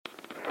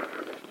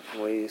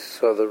We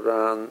saw the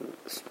Ran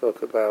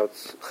spoke about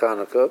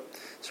Chanukah.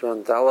 It's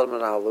Ran Dalet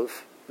and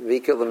Aleph,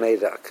 Vika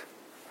L'Meidak.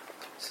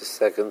 It's the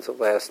second to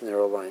last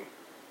narrow line.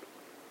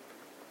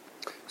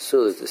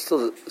 So you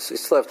still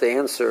have to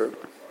answer.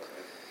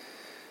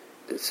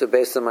 So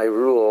based on my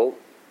rule,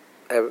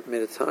 I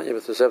made a tanya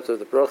with respect to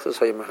the brachas.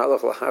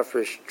 Hayimahalach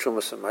lahafresh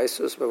trumas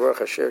amaisus. Baruch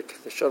Hasher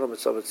k'teshono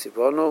mitzavet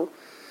tzivonu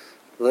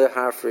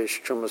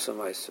lehafresh trumas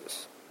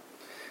amaisus.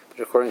 But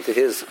according to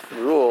his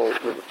rule,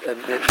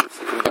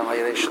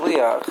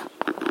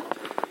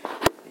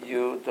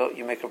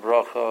 you make a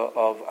bracha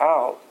of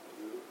al.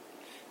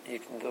 You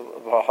can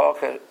do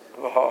v'ha'cha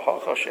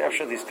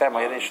she'efshar this time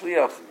ayirei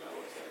shliach.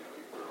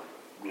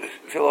 We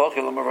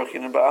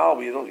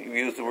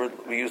use the word.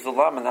 We use the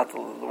lam and not the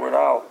word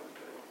al.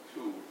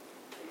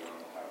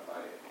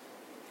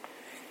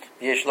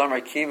 Yesh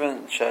lamar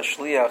kiven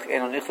shashliach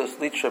eno nichlas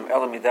litrim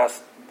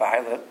elamidas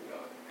ba'ilem.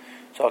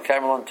 So a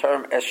Cameron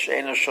term es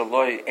she'ena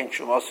shaloi en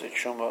shumas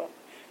shuma.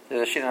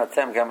 There's a shin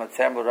atem gam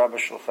atem l'rabba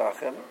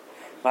shulchachem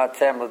ma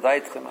atem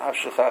l'daitchem av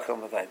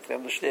shulchachem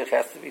l'daitchem. The shliach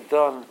has to be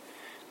done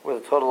with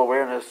a total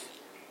awareness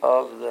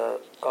of the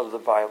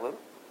ba'ilem.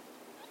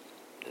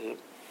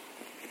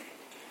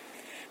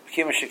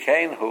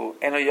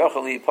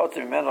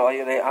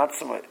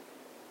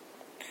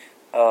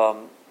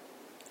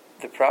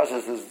 The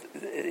process is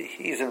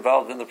he's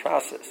involved in the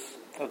process.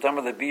 He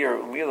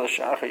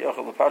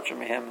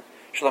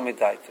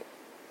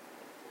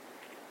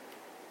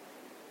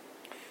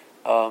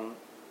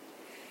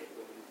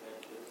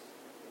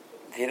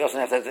doesn't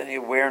have to have any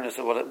awareness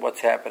of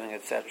what's happening,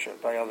 etc.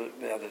 By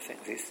the other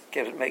things. He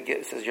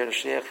says you're the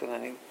sheikh, and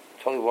then he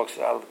totally walks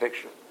out of the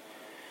picture.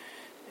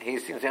 He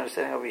seems to be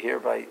understanding over here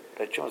by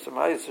Chumas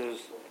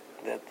Amaisers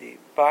that the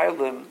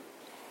Bailim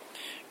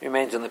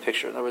remains in the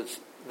picture. In other words,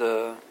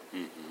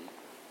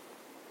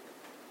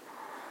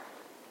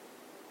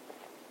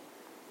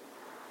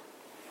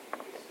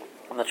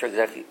 I'm not sure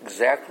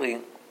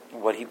exactly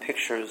what he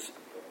pictures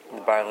in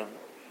the Bailim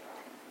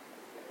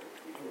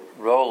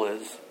role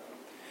is.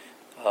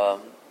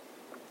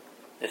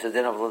 There's a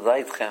din of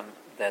L'daitchem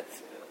that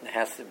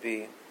has to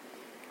be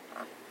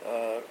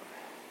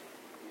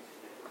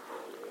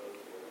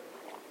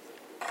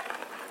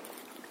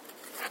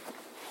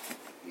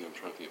I'm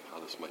trying to think of how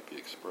this might be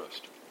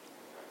expressed.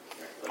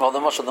 Well, the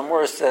Moshe the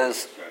Morris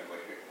says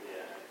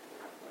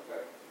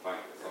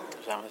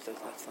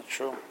that's not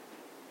true.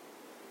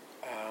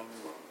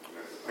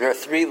 There are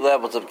three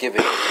levels of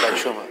giving by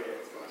Shuma.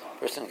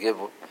 Person give.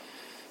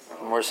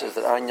 The Morris says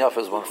that Ayin Yaf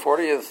is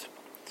 1/40th,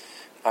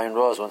 Ayin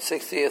Ra is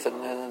 1/60th,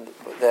 and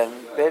then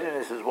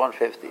Beininus is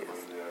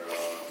 1/50th.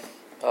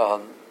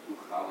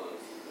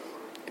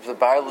 If the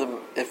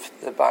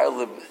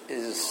Bailim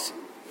is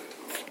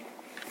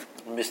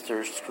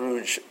Mr.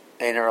 Scrooge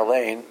Einer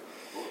Elaine,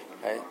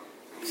 right?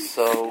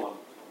 So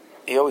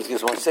he always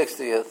gives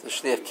 1/60th. The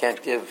shliach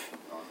can't give.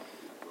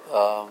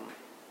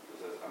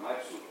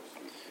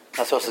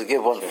 Not supposed to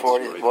give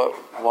 1/40th or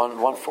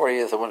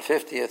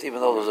 1/50th, even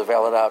though there's a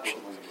valid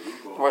option.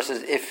 The Gemara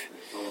says if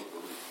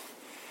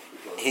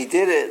he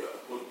did it,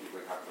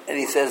 and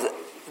he says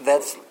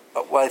that's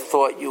what I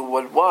thought you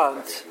would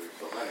want.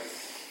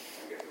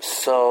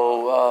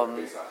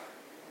 So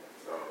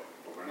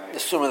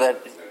assuming that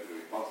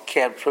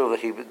can't prove that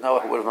he would know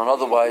it would have known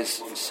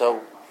otherwise.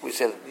 So we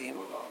say that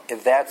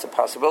if that's a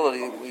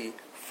possibility, we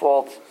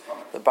fault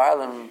the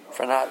Bailim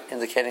for not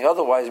indicating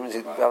otherwise. It means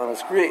the Bailim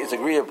is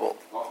agreeable.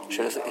 If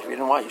you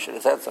didn't want, you should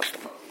have said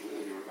something.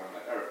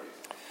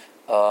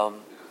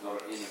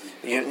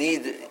 You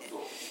need.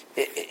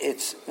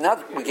 It's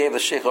not we gave the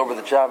sheikh over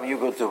the job and you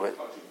go do it.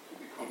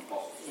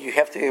 You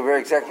have to be aware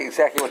exactly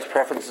what the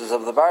preferences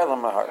of the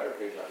Bailim are,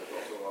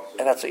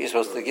 and that's what you're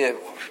supposed to give.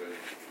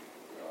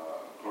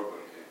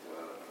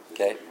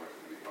 Okay,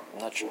 I'm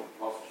not sure.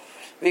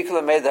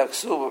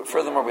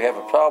 Furthermore, we have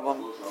a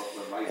problem.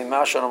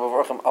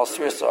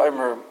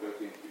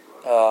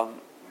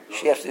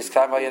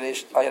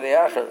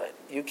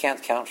 You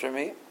can't count for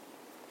me.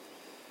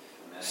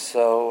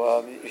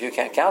 So if you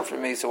can't count for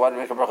me, so why do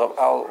you make a bracha of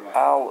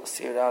al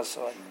sir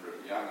asoy?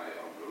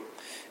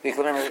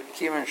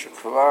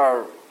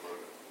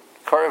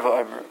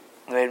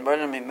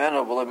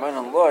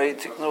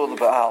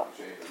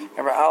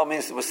 Remember, al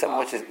means there was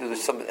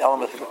some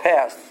element of the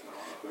past.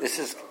 This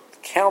is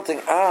counting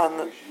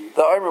on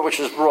the omer which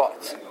is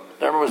brought.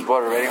 The omer was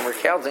brought already, and we're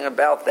counting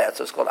about that.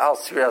 So it's called al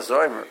sirias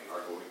omer.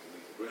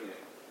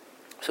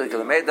 So you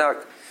can make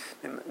that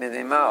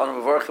minima on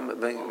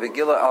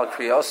Megillah al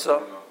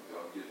kriyasa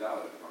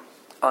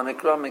al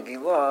mikra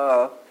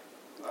Megillah.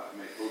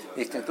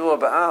 You can do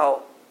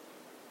about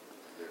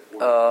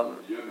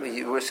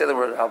we say the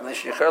word al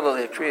nishicher lo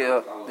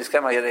lekriya this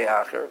came out yedei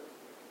acher.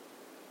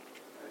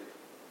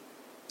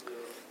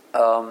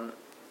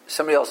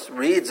 Somebody else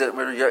reads it,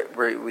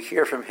 we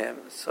hear from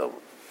him.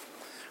 So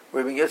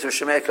we get to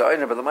Shemeka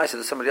Einer, but the Maisa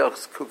there's somebody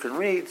else who can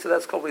read, so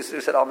that's called, we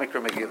said Al Mikra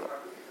Megillah.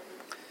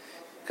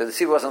 Because the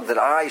seed wasn't that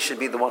I should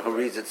be the one who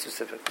reads it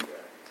specifically.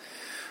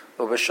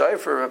 But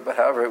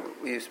however,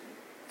 we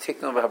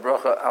take no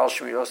bracha al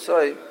Shmi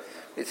Osoi,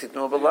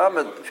 Yitzitnu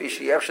b'lamed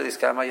fishi yevshel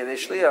iskama yedei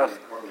shliach.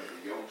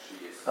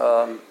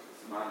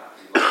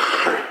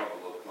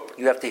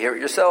 You have to hear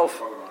it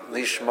yourself.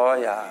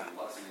 Lishmoya.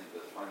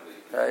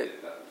 Right?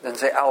 Then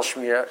say al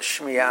shmiya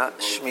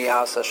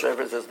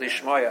sashever says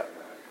lishmoya.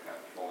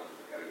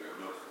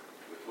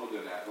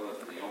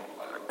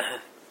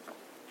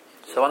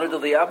 So I want to do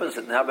the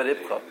opposite. Now about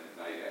Ibcha.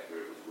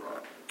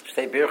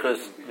 Say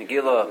birchas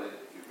Megillah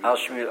al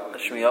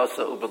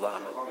shmiyasa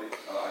ubelamed.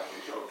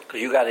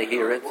 Because you got to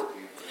hear it.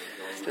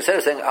 So instead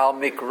of saying al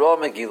mikra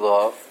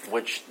Megillah,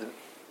 which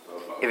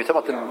if you're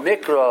talking about the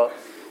mikra,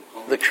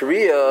 the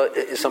Kriya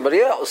is somebody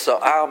else. So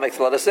al makes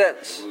a lot of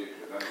sense.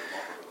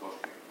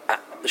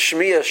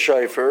 Shmiya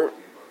shofar,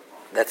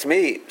 that's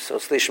me. So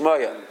it's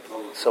lishmoya.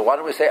 So why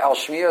don't we say al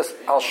shmiyas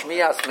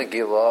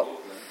Megillah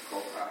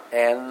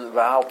and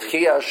al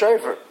tchiyah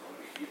shofar?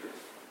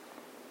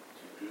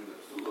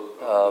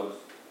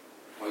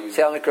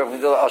 Say al mikra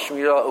Megillah al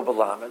shmiyah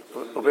ubalamed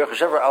uberach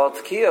shofar al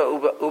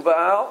tchiyah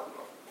ubaal.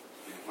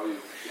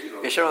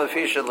 Yeshem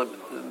lefisha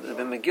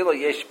b'Megillah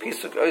yesh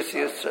pisuk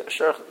oisius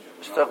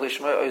shtach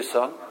lishmoya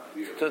oisan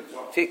to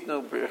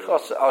tiknu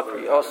b'richasa al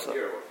kriyasa.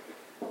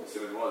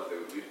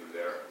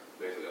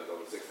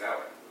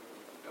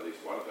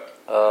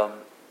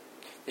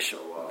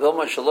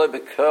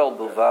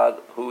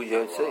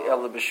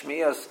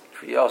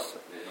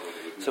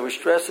 So we're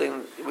stressing,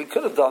 we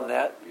could have done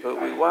that, but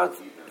we want,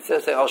 it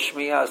says al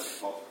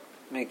shmiyas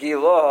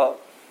Megillah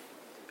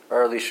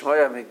or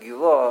lishmoya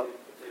Megillah.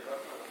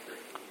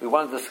 We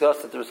want to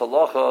discuss that there's a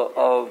halacha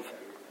of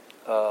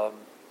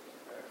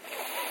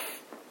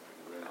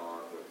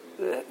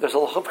there's a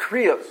halacha of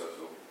kriya.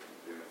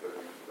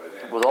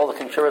 With all the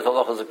contributors,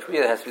 halachas of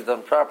kriya has to be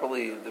done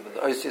properly. The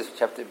oisius which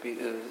have to be,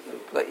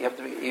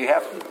 you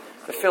have to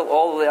fulfill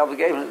all of the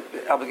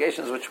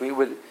obligations which we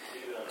would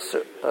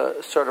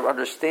sort of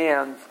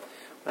understand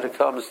when it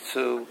comes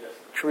to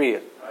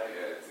kriya.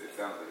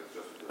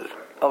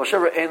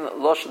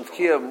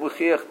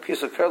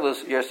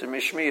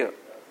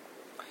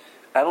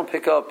 I don't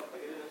pick up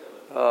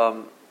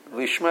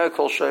lishmei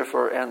kol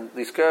shofar and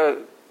liska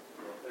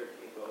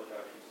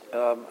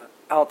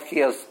al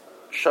tchiyas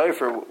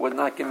shofar would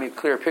not give me a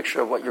clear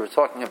picture of what you were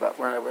talking about.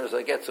 Whereas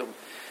I get to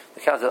the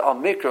concept al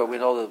mikra, we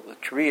know the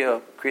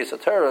kriya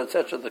satara,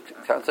 etc. The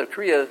concept of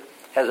kriya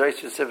has very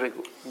specific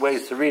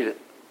ways to read it.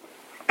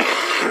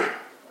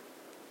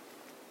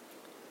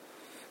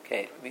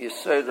 Okay,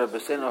 this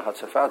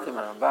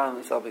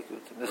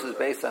is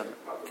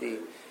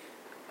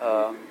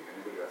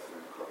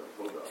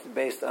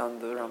based on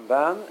the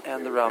Ramban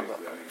and the Rambam.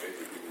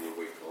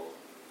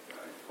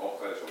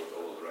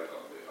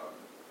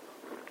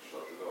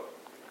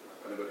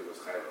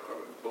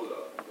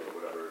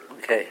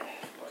 Okay.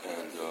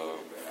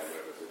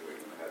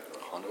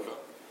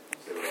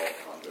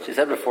 She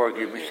said before,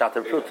 you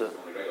mishtate pruta.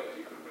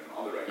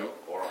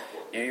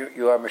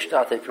 You are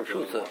mishtate for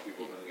pruta.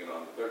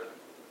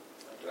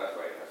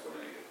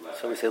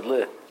 So we said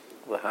li.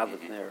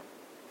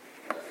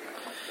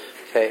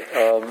 Okay.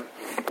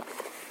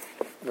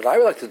 What I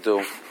would like to do,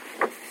 if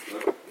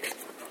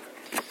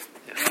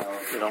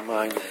you don't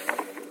mind,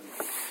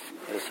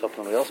 I just hope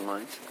nobody else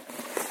minds.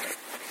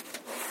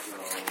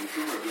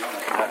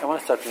 I want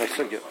to start the next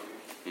sugya.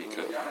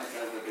 Okay.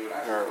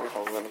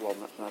 Well,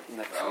 not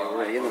next sugya. We're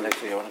already in the next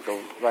sugya. I want to go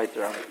right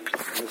there on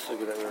this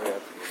sugya that we're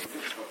at.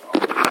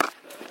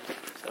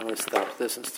 So I'm going to stop this and start.